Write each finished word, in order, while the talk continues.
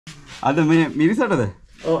අද මේ මිරිසටද?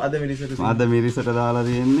 ඔව් අද මිරිසට. අද මිරිසට දාලා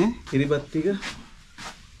තියෙන්නේ කිරිබත් ටික.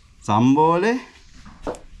 සම්බෝලේ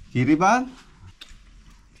කිරිබත්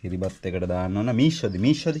එකට දාන්න ඕන මීෂ්වදි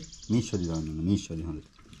දාන්න ඕන මීෂ්වදි හොඳට.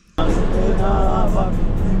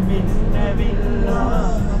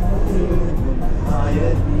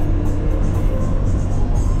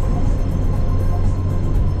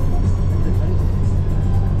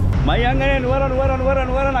 මහියංගනේ නුවර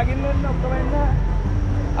නගින්න එන්න ඔක්කොම එන්න.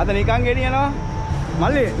 අද නිකන් ගෙනියනවා.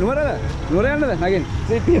 මල්ලි නුවර යන්නද නගින්න.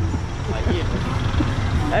 සීපිය.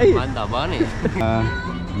 ඇයි? මන් දබානේ.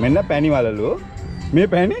 මෙන්න පැණි වලලු. මේ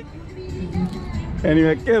පැණි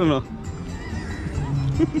වැක් කරනවා.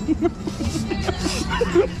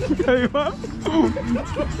 අයිවා.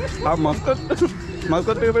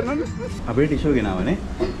 මස්කොත් එක පෙන්නන්න. අපේ tissue ගෙනාවනේ.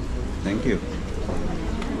 Thank you.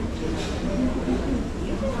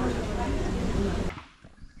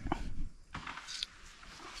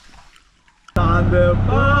 Tand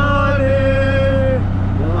pare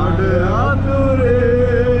ad ature.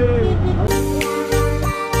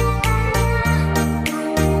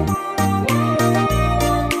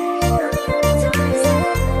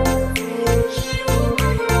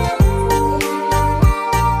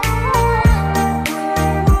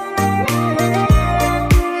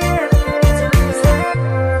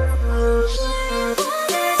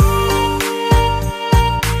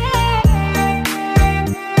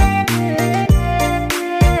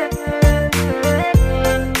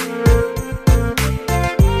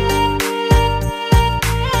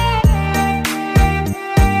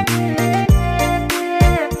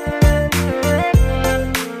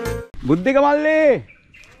 බුද්ධික මල්ලි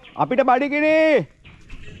අපිට බඩගිනේ.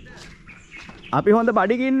 අපි හොඳ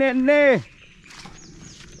බඩගින්න එන්නේ.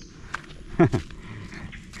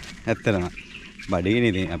 ඇත්තටම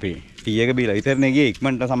බඩගිනේ ඉතින් අපි ටී එක බීලා විතරනේ ගියේ.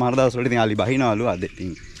 ඉක්මනට සමහර දවස්වල ඉතින් අලි බහිනවලු. අද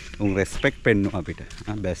ඉතින් උන් රෙස්පෙක්ට් පෙන්නු අපිට.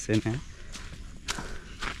 බැස්සේ නෑ.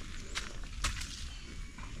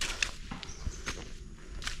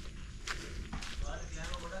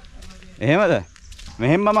 එහෙමද?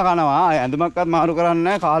 මෙහෙම්මම කනවා. ඇඳුමක්වත් මාරු කරන්නේ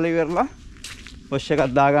නැහැ. කාලේ ඉවරලා වොෂ් එකක්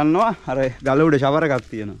දා ගන්නවා. අර ගල උඩ ෂවර් එකක්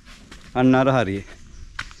තියෙනවා. අන්න අර හරිය.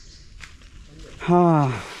 හා.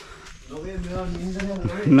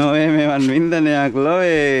 නොවේ මේවන් වින්දනයක්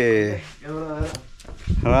ලොවේ.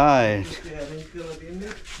 රයිට්.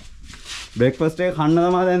 බ්‍රෙක්ෆාස්ට් එක කන්න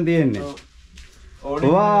තමයි දැන් තියෙන්නේ.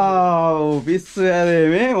 වව් පිස්සු ඇරේ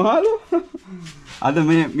මේ මහලු. අද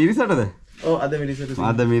මේ මිරිසටද? ඔව් අද මිරිසට.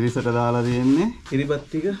 අද මිරිසට දාලා තියෙන්නේ කිරිබත්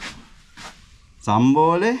ටික.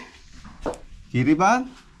 සම්බෝලේ කිරිබත්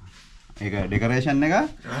ඒක ඩෙකරේෂන් එක.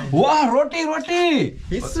 වා රොටි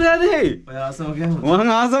පිස්සු ඇදේ. ඔය ආසම ගෑම. මම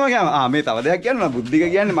ආසම ගෑම. මේ තව දෙයක් කියන්න බුද්ධික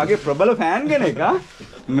කියන්නේ මගේ ප්‍රබල ෆෑන් කෙනෙක්.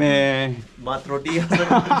 මේ මාත් රොටි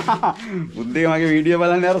බුද්ධික මගේ වීඩියෝ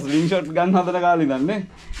බලන්නේ අර ස්ලිං ෂොට් ගන්න හදන කාලේ ඉඳන්නේ.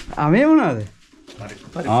 මේ මොනවාද?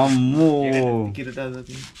 අම්මෝ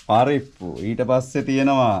පරිප්පු. ඊට පස්සේ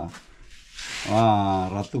තියෙනවා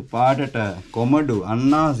රතු පාටට කොමඩු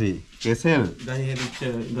අන්නාසි කෙසෙල්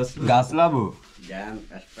ගස් ලැබු ජෑම්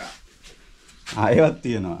පැස්ට්‍රා ඒවත්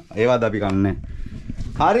තියෙනවා. ඒවත් අපි කන්නේ.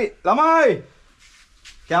 හරි ළමයි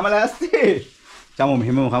කැම ලෑස්ති. චමු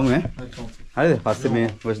මෙහෙමම කමු නේ. හරිද? පස්සේ මේ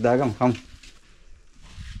වොස් දාගමු කමු.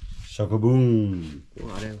 ශකබුම්.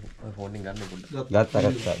 අර ෆෝන් එක ගන්න පොඩ්ඩක්.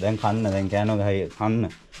 ගත්තා. දැන් කන්න. දැන් කෑනෝ ගහයි කන්න.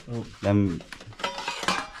 දැන්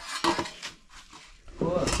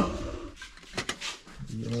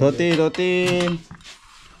රොටි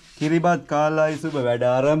කිරිබත් කාලයි සුබ වැඩ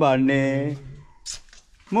ආරම්භන්නේ.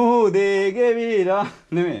 මුහුදේ ගෙවිලා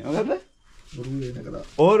නෙමෙයි මොකද?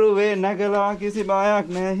 ඔරුවේ නැගලා කිසි බයක්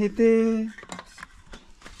නැහැ හිතේ.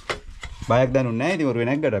 බයක් දැනුන්නේ නැහැ. ඉතින් ඔරුවේ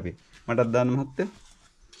නැග්ගට අපි මටත් දාන්න මහත්තයෝ.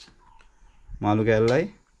 මාළු කැල්ලයි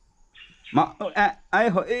අය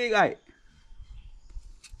හොයි ගයි.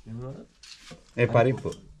 ඒ පරිප්පු.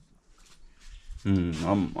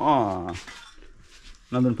 අම්මා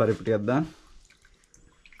නඳුන් පරිප්පු ටිකක් දාන්න.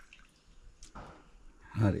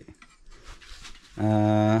 හරි.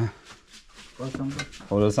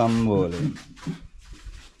 ඔල සම්බෝලේ.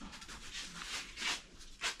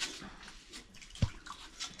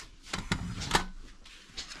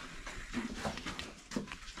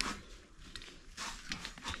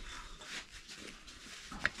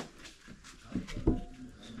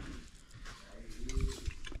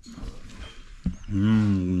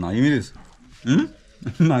 නයිමිරිස්.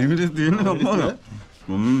 නයිමිරිස් තියෙන අම්මා.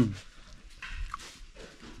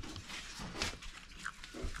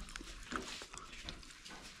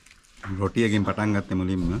 රොටියකින් පටන් ගත්තේ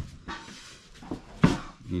මුලින්ම.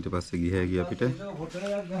 ඊට පස්සේ ගියා ගිය අපිට පොට්ටක්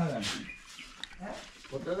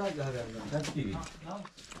ගහගන්න.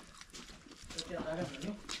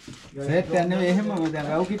 සෙට් යන්නේ එහෙම දැන්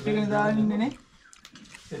වැව් කිට් එකනේ දාගෙන ඉන්නේ නේ.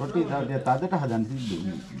 රොටි තදට හදන්න සිද්ධ.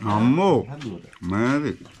 අම්මෝ.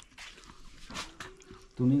 මෑදි.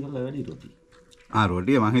 තුනී කරලා වැඩි රොටි.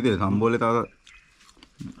 රොටිය මං හිතුවේ සම්බෝලේ තව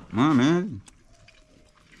මෑදි.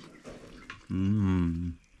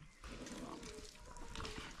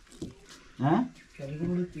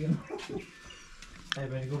 කැලිකුරුත් තියෙනවා. ඒ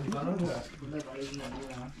බැරිකුරු බලනවා.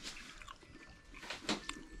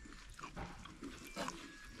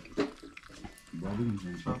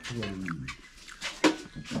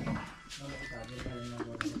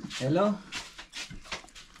 Hello.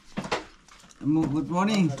 Good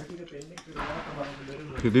morning.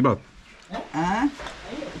 Tiba.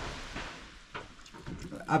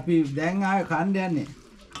 Api දැන් ආය කන්න යන්නේ.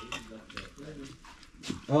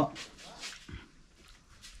 ඔව්.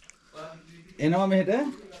 එනවා මෙහෙට.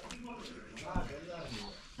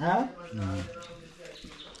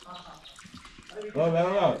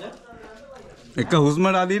 එක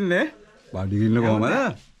හුස්මට අදින්නේ බඩගින්න කොහමද?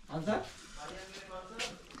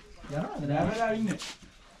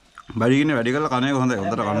 බඩගින්න වැඩි කරලා කන එක හොඳයි.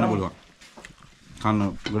 හොඳට කන්න පුළුවන්. කන්න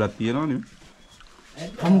ගොඩක් තියෙනවා නේ.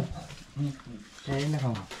 කමු. එන්න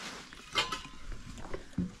කමු.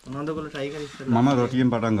 මොනවද කොල්ල try කරලා ඉස්සෙල්ලා? මම රොටියෙන්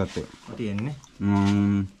පටන් ගත්තේ. රොටි එන්නේ.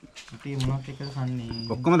 රොටි මොනක් එකද කන්නේ?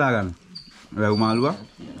 ඔක්කොම දාගන්න. වැව් මාළුවා.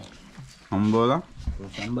 හම්බෝලා.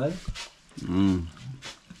 සම්බල්.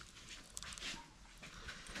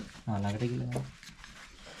 ළඟට ගිහලා.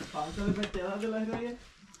 පාසලේ පැත්තේ යනද ලහිරුගේ?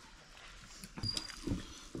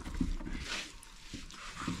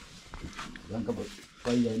 ලංකපො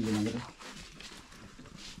කොයි යන්නේ ළඟට?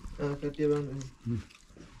 කට්ටිය බලන්න.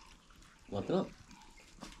 වතර.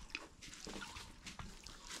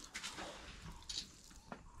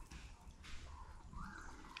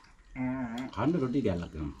 කන්න රොටි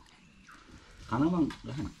ගැලක් ගන්න. කනවන්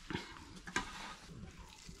ගහන.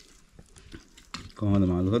 කොහමද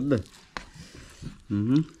මාළු හොද්ද?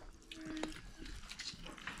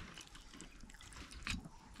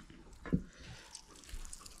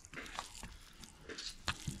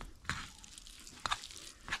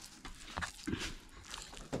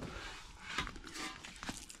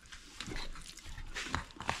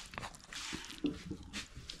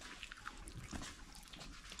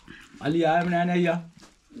 Ali ආයෙම නෑනේ අයියා.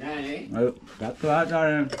 නෑනේ. අය ගත්තාට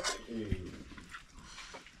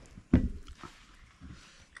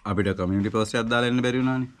අපිට කමියුනිටි පෝස්ට් එකක් දාලා එන්න බැරි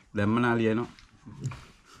වුණානේ. දැම්මන Ali එනවා.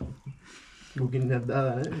 බුකින් එකක්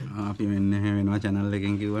දාලා නේ. අපි මෙන්න එහෙම වෙනවා channel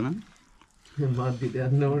එකෙන් කිව්වනම්. මාධ්‍යට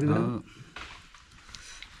යන්න ඕනේ නේද?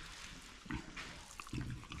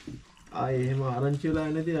 ආයේ එහෙම ආරංචි වෙලා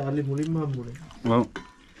නැති Ali මුලින්ම හම්බුනේ. ඔව්.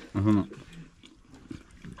 අහම.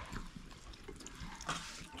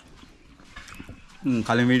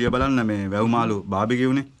 කලින් වීඩියෝ බලන්න මේ වැව් මාළු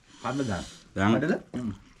බාබිකියුනේ. කඩලා දාන්න. දැන් කඩලා?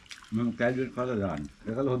 මම කැජුවල් කඩලා දාන්න.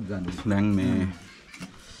 ඒකල හොත් දාන්න. දැන් මේ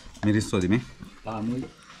මිරිස් සොදි මේ. පාමුයි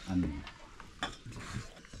අන්නේ.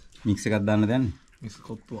 මික්ස් එකක් දාන්න දැන්නේ. මික්ස්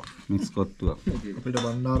කොත්තුවක්. මික්ස් කොත්තුවක්. අපිට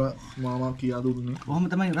බණ්ඩාර මාමා කියා දුන්නේ. කොහොම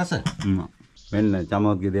තමයි රස? මෙන්න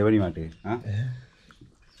චමෝත්ගේ දෙවනි වටේ.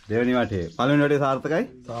 දෙවනි වටේ. පළවෙනි වටේ සාර්ථකයි?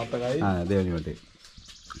 සාර්ථකයි. දෙවනි වටේ.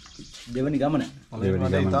 දෙවනි ගමන. පළවෙනි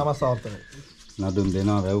වටේ තාම සාර්ථකයි. නදුන්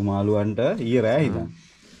දෙනවා වැව් මාළුවන්ට ඊයේ රෑ හිටන්.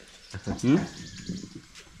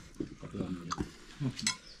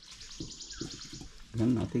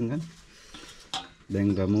 ගන්න අතින් ගන්න. දැන්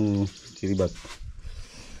ගමු කිරිබත්.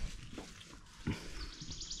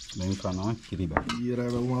 දැන් කනවා කිරිබත්. ඊයේ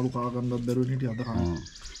රෑ වැව් මාළු කා ගන්නවත් බැරුව හිටිය අද කනවා.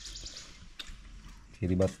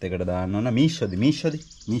 කිරිබත් එකට දාන්න ඕන මීෂ්වදි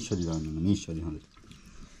දාන්න ඕන මීෂ්වදි හොඳයි.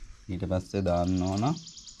 ඊට පස්සේ දාන්න ඕන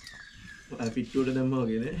පිට්ටුවට දැම්මා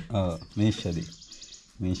වගේ නේ.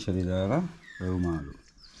 මීෂ්වදි දාලා වැව් මාළු.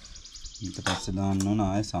 ඊට පස්සේ දාන්න ඕන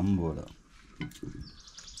ආයේ සම්බෝල.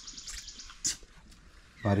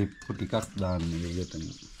 පරිප්පු ටිකක් දාන්න ඉතින්.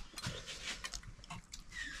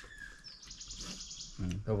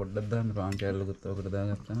 පොඩ්ඩක් දාන්න පාන් කෑල්ලකුත් ඔකට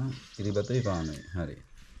දාගත්තා නම් කිරිබතේ පානයි. හරි.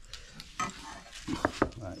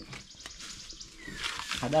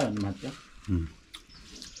 හදාගන්න මහත්තයා.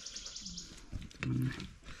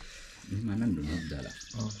 එහෙම නෑ දුන්නත් දාලා.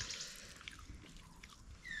 ඔව්.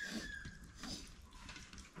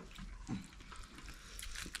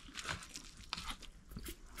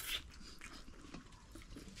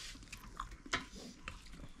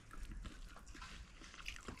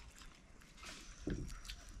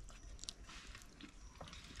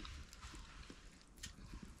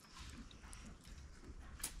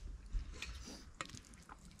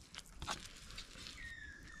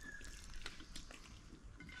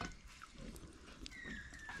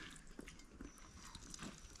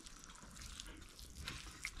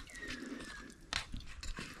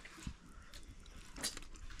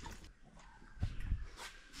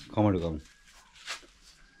 කොමඩු කමු.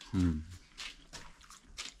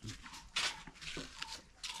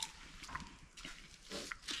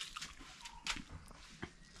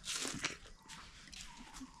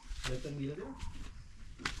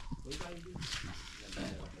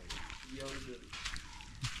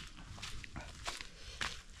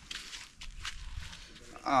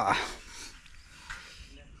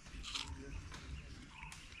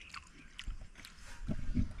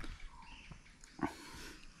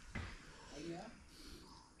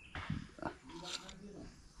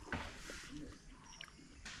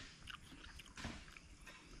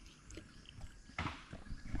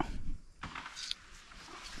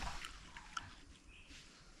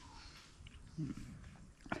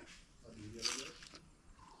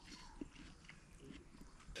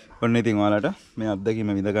 ඔන්න ඉතින් ඔයාලට මේ අත්දැකීම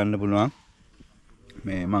විඳ ගන්න පුළුවන්.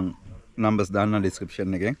 මේ මං නම්බර්ස් දාන්න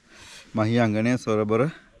ඩිස්ක්‍රිප්ෂන් එකෙන්. මහියංගනේ සොරබොර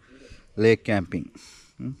ලේක් කැම්පින්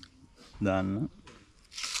දාන්න.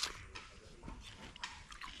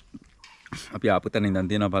 අපි ආපු තැන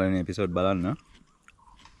ඉඳන් තියෙන පළවෙනි එපිසෝඩ් බලන්න.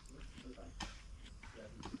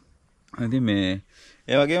 ඉතින් මේ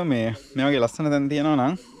ඒ වගේම මේ වගේ ලස්සන තැන් තියෙනවා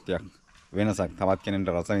නම් ටිකක් වෙනසක් තවත්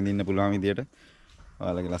කෙනෙක්ට රස විඳින්න පුළුවන් විදියට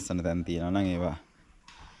ඔයාලගේ ලස්සන තැන් තියෙනවා නම් ඒවා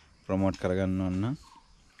ප්‍රොමෝට් කරගන්න ඕන නම්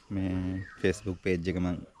මේ Facebook page එක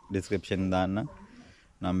මම description දාන්න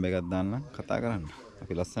නම්බර් එකක් දාන්න කතා කරන්න.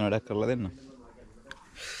 අපි ලස්සන වැඩක් කරලා දෙන්න.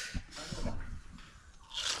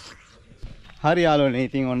 හරි යාළුවනේ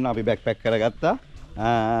ඉතින් ඔන්න අපි බෑක්පැක් කරගත්තා.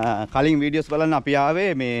 කලින් වීඩියෝස් බලන්න අපි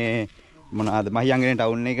ආවේ මේ මොනවාද මහියංගනේ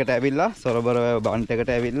ටවුන් එකට ඇවිල්ලා සොරබොර බන්ට්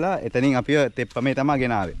එකට ඇවිල්ලා එතනින් අපිව තෙප්පමේ තමයි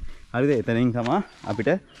ගෙනාවේ. හරිද? එතනින් තමයි අපිට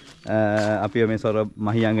අපිව මේ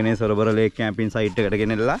මහියංගනේ සොරබොර ලේක් කැම්පින් සයිට් එකට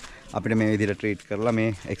ගෙනල්ලා අපිට මේ විදිහට ට්‍රීට් කරලා මේ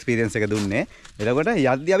එක්ස්පීරියන්ස් එක දුන්නේ. එතකොට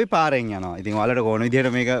යද්දි අපි පාරෙන් යනවා. ඉතින් ඔයාලට ඕන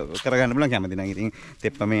විදිහට මේක කරගන්න පුළුවන් කැමති නම් ඉතින්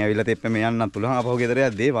තෙප්පමේ ඇවිල්ලා තෙප්පමේ යන්නත් පුළුවන්. අපහු ගෙදර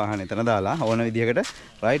යද්දී වාහනේ එතන දාලා ඕන විදිහකට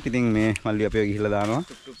රයිට්. ඉතින් මේ මල්ලි අපිව ගිහිල්ලා දානවා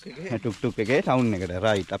ටුක් එකේ ටවුන් එකට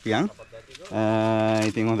රයිට් අපි යන්.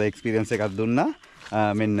 ඉතින් හොඳ එක්ස්පීරියන්ස් එකක් දුන්නා.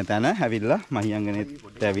 මෙන්න තැන ඇවිල්ලා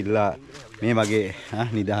මහියංගනේත් ඇවිල්ලා මේ වගේ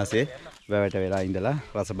නිදහසේ වැවට වෙලා ඉඳලා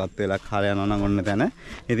රසපත් වෙලා කාලා යනවා නම් ඔන්න තැන.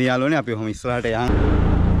 ඉතින් යාළුවනේ අපි ඔහොම ඉස්සරහට යන්.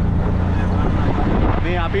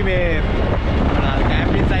 මේ අපි මේ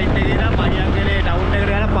කැම්පින් සයිට් එකේ ඉඳලා මහියංගනේ ටවුන්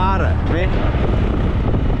එකට යන පාර මේ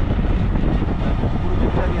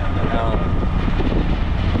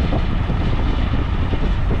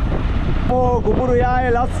ඕ කුපුරු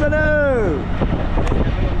යායේ ලස්සන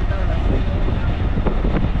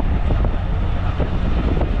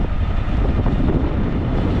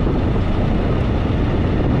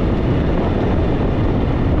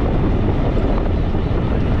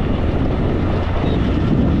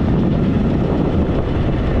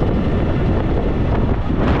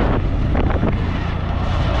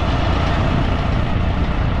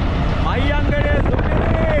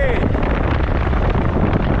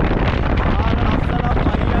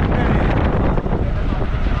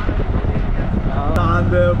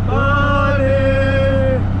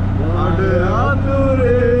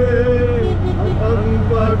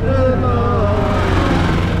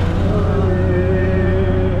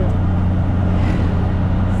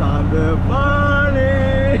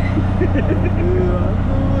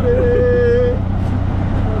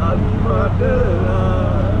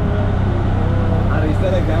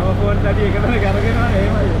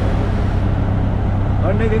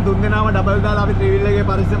ඔන්න ඉතින් තුන් දෙනාම ඩබල් දාලා අපි ත්‍රිවිල් එකේ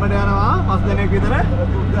පරිස්සමට යනවා. පස් දෙනෙක් විතර.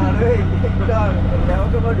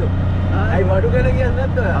 අයි බඩු ගැන කියන්නේ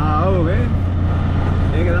නැද්ද ඔය? ඔව් මේ.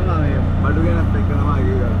 ඒක තමයි මේ බඩු ගැනත් එක්ක තමයි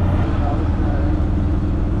කිව්වා.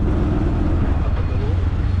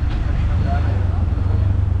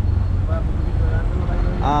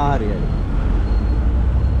 හරි.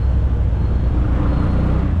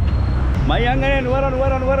 මහියංගනේ නුවර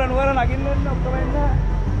නගින්න එන්න ඔක්කොම එන්න.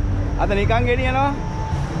 අද නිකන් ගෙනියනවා.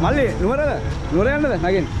 මල්ලි නුවරද? නුවර යන්නද?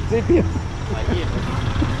 නගින්න. සිටිය.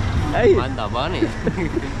 ඇයි? මන් දමානේ.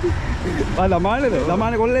 දමානේද?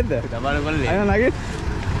 දමානේ කොල්ලෙක්ද? දමානේ කොල්ලේ. අය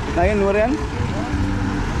නගින්න නුවර යන්න.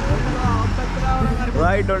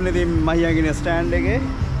 රයිට් ඔන්න ඉතින් මහියංගනේ ස්ටෑන්ඩ් එකේ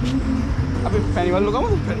අපි පැනිවල්ලු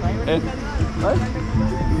කමුද?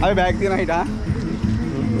 අපි බෑග් තියන හිටා.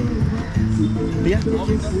 Dia.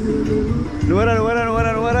 Nuwara.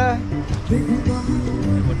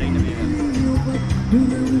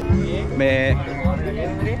 මේ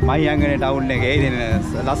මහියංගනේ ටවුන් එකේ ඉතින්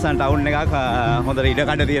ලස්සන ටවුන් එකක් හොඳට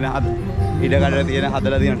ඉඩකඩ තියෙන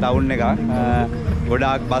හදලා තියෙන ටවුන් එකක්.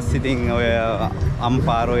 ගොඩාක් බස් ඉතින් ඔය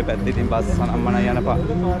අම්පාර ඔය පැත්තේ ඉතින් බස් අනම්මන යන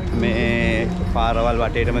මේ පාරවල්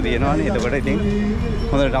වටේටම තියෙනවානේ. එතකොට ඉතින්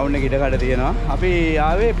හොඳ ටවුන් එකේ ඉඩකඩ තියෙනවා. අපි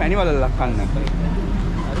ආවේ පැණිවල ලක්කන්න.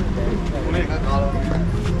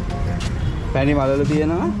 පැණි වලලු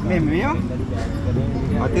තියෙනවා. මේවා.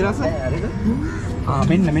 අතිරස.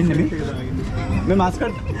 මෙන්න මේ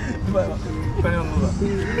මාස්කට්.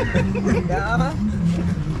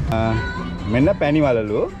 මෙන්න පැණි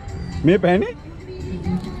වලලු. මේ පැණි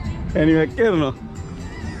වැක් කරනවා.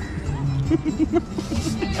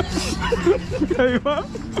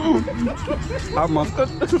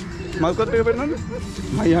 මස්කට් එක පෙන්නන්න.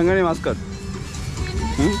 මහියංගනේ මස්කට්.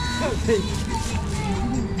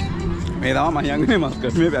 මේ තමයි මහියංගනේ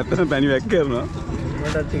මස්කට්. මේ පැත්තට පැණි වැක් කරනවා.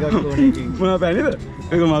 මට ටිකක් ඕනේ එකකින්. මොනවා පැණිද?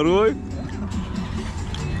 ඒක මරුවෝයි.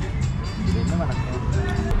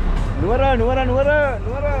 නුවර.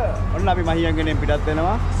 ඔන්න අපි මහියංගනේ පිටත්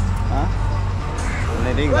වෙනවා.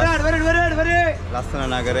 ලස්සන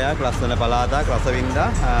නගරයක්, ලස්සන පළාතක්, රසවින්දා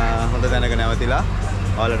හොඳ තැනක නැවතිලා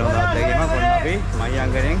ඔයාලට හොඳ අත්දැකීමක්. ඔන්න අපි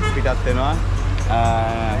මහියංගනෙන් පිටත් වෙනවා.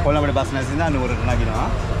 කොළඹට බස් නැති නිසා නුවරට නගිනවා.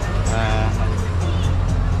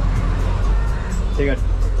 ටිකට්.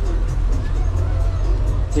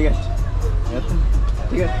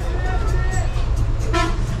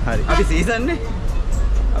 හරි. අපි සීසන් නේ.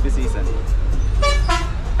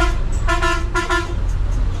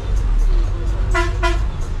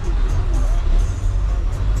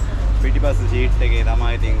 පිටිපස්ස සීට් එකේ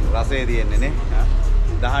තමයි ඉතින් රසය තියෙන්නේ නේ.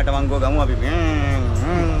 18 වංගුව ගමු අපි.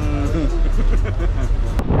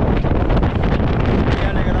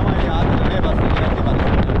 කියන්නේ ඒක තමයි ආදරේ බස් එකේ යන්නේ බස්.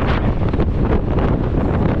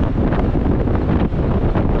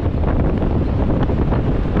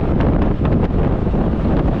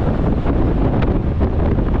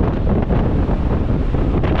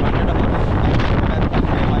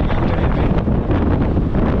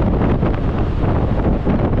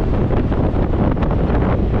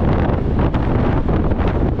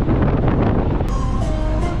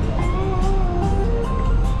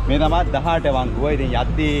 මේ තමයි 18 වංගුව. ඉතින්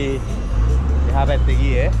යද්දී එහා පැත්තේ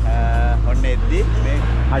ගියේ ඔන්න එද්දී මේ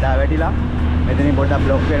හඩා වැටිලා මෙතනින් පොඩ්ඩක්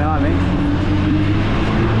બ્લોක් වෙනවා මේ.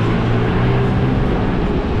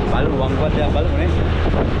 බලමු වංගුවත් දැන් බලමු නේ.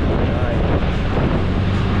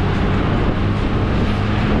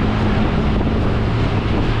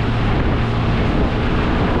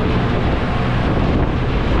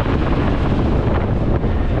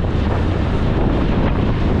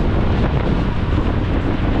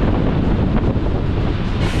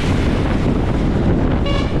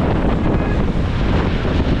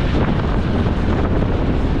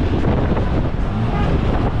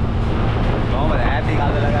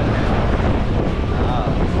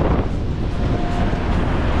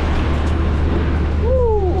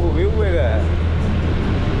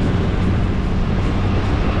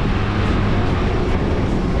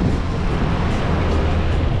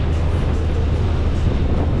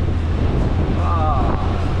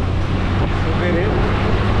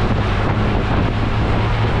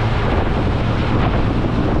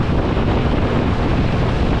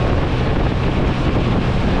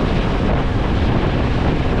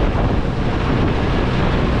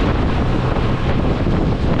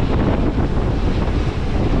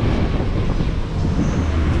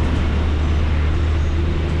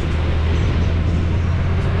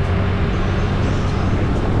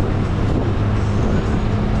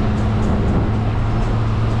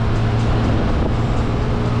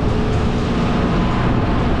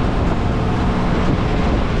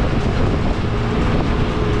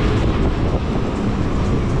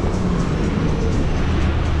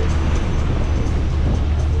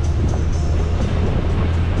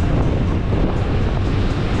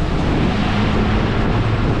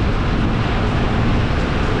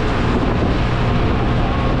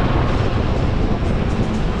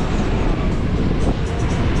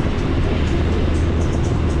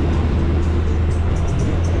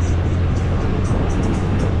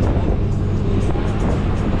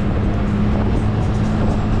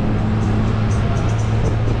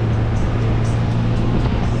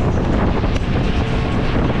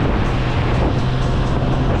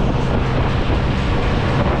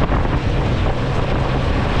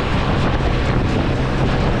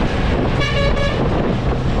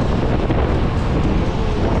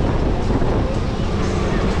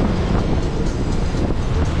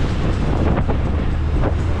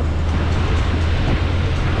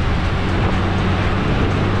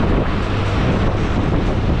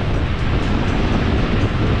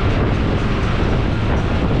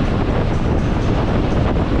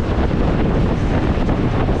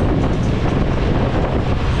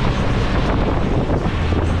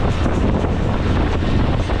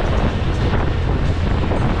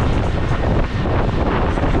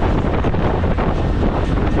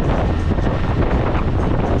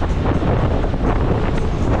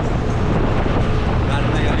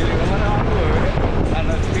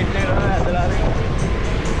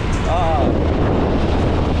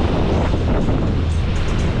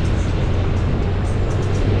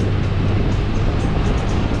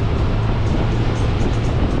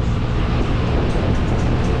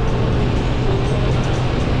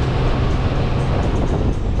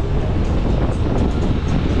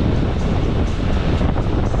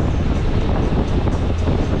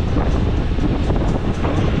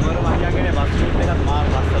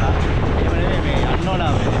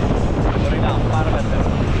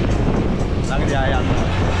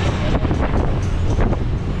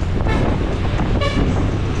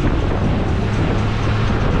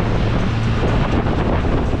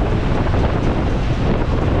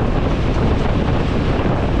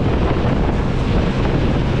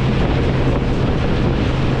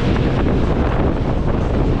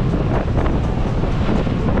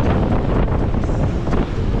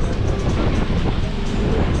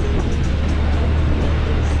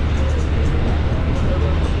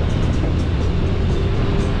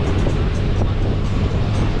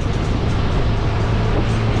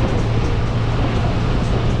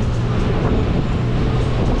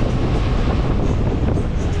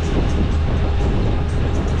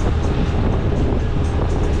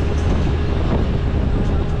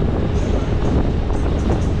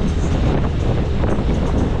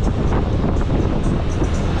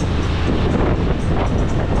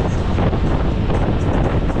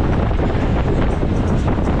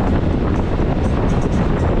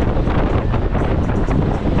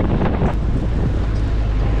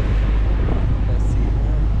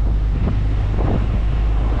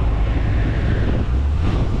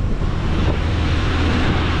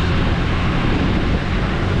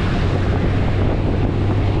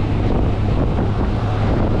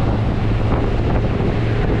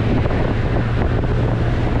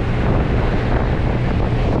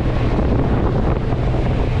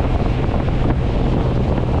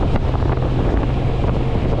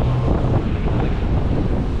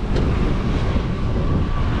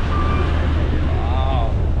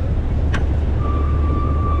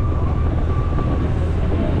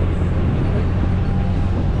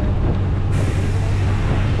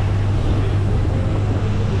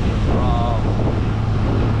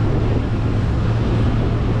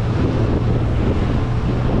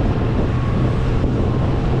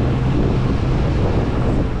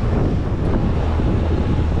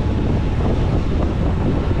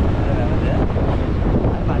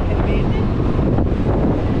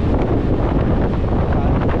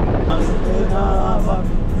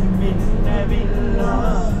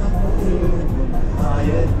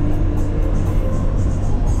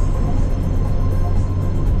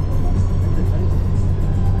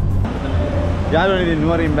 යාළුවනේ ඉතින්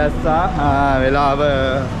නුවරින් බැස්සා වෙලාව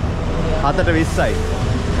 7:20යි.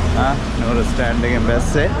 නුවර ස්ටෑන්ඩ් එකෙන්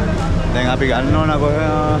බැස්සේ. දැන් අපි ගන්න ඕන කොහේ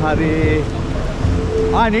හරි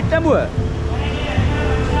නිට්ටඹුව.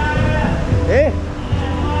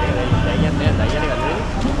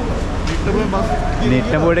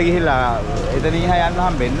 නිට්ටඹුවට ගිහිල්ලා එතනින් එහා යන්න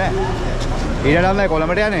හම්බෙන්නේ නැහැ. ඊට තමයි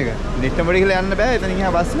කොළඹට යන එක. නිට්ටඹුවට ගිහිල්ලා යන්න බෑ. එතනින්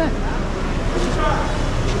එහා බස් නැහැ.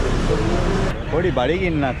 පොඩි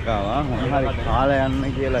බඩගින්නක් ආවා. මොන හරි කාලා යන්න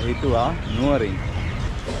කියලා හිතුවා නුවරින්.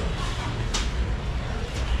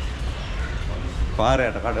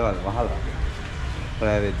 පාරයට කඩවල වහලා.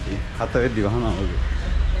 රෑ වෙද්දි 7 වෙද්දි වහනවා වගේ.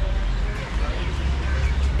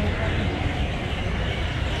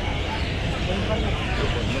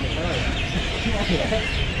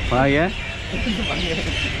 පාය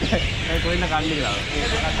කොයින කන්නේ කියලා.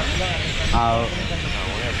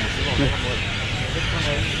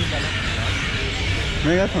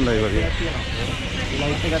 මේකත් හොඳයි වගේ.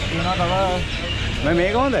 ලයිට් එකක් තියෙනවා තව.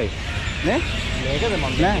 මේක හොඳයි. නේ? මේකද මම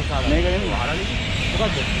නෑ මේක නෙමෙයි වහලානේ.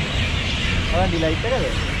 මොකද්ද? ඔය ඩිලයිට් එකද?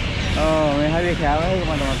 මේ හරිය කෑවා එක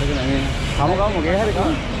මට මතක නෑ. කමු මොකේ හරි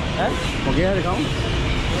කමු. මොකේ හරි කමු.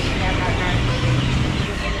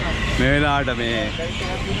 මේ වෙලාවට මේ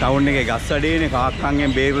ටවුන් එකේ ගස් වැඩේනේ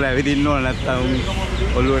කාක්කන්ගෙන් බේරලා ඇවිදින්න ඕන නැත්තම්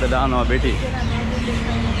ඔළුවට දානවා බෙටි.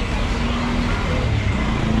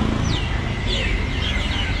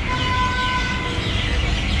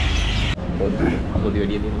 පොඩි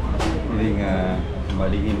වැඩි දෙනවා. ඉතින්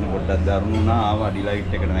බඩගින්න පොඩ්ඩක් දරුණා ආවා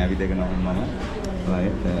ඩිලයිට් එකට ඇවිදගෙන මම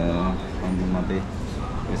රයිට් මතේ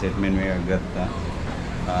සෙට්මන්ට් එකක් ගත්තා.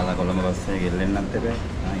 කාලා කොළඹ බස් එකේ ගෙල්ලෙන්නත් එපා.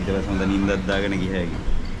 ඊට පස්සේ හොඳ නිින්දක් දාගෙන ගියා හැකි.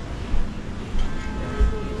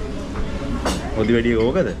 පොඩි වැඩි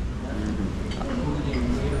ඕකද?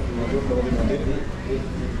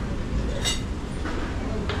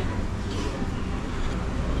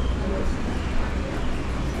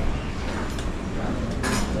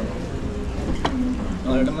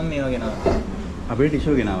 ඔයාලට මම මේවා ගෙනාවා. අපේ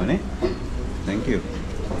ටිෂු ගෙනාවනේ. Thank you.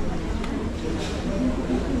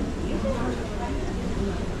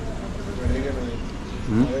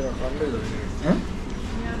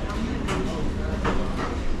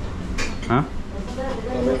 हाँ?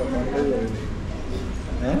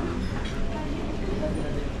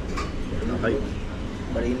 Baik.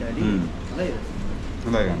 බඩින් වැඩි. හරිද?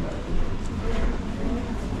 හොඳයි ගන්න.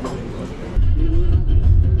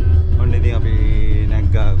 ඔන්න ඉතින් අපි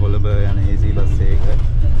නැග්ගා කොළඹ යන AC බස් එක.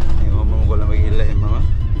 මම කොළඹ ගිහිල්ලා එන්නම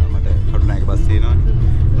මට කටුනායක බස් තියෙනවානේ.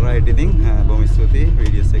 රයිට් ඉතින් බොහොම ස්තුතියි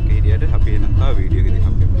වීඩියෝස් එක හිටියට අපි එනම් තව වීඩියෝ එකකින්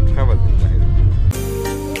හම්බෙමු. travel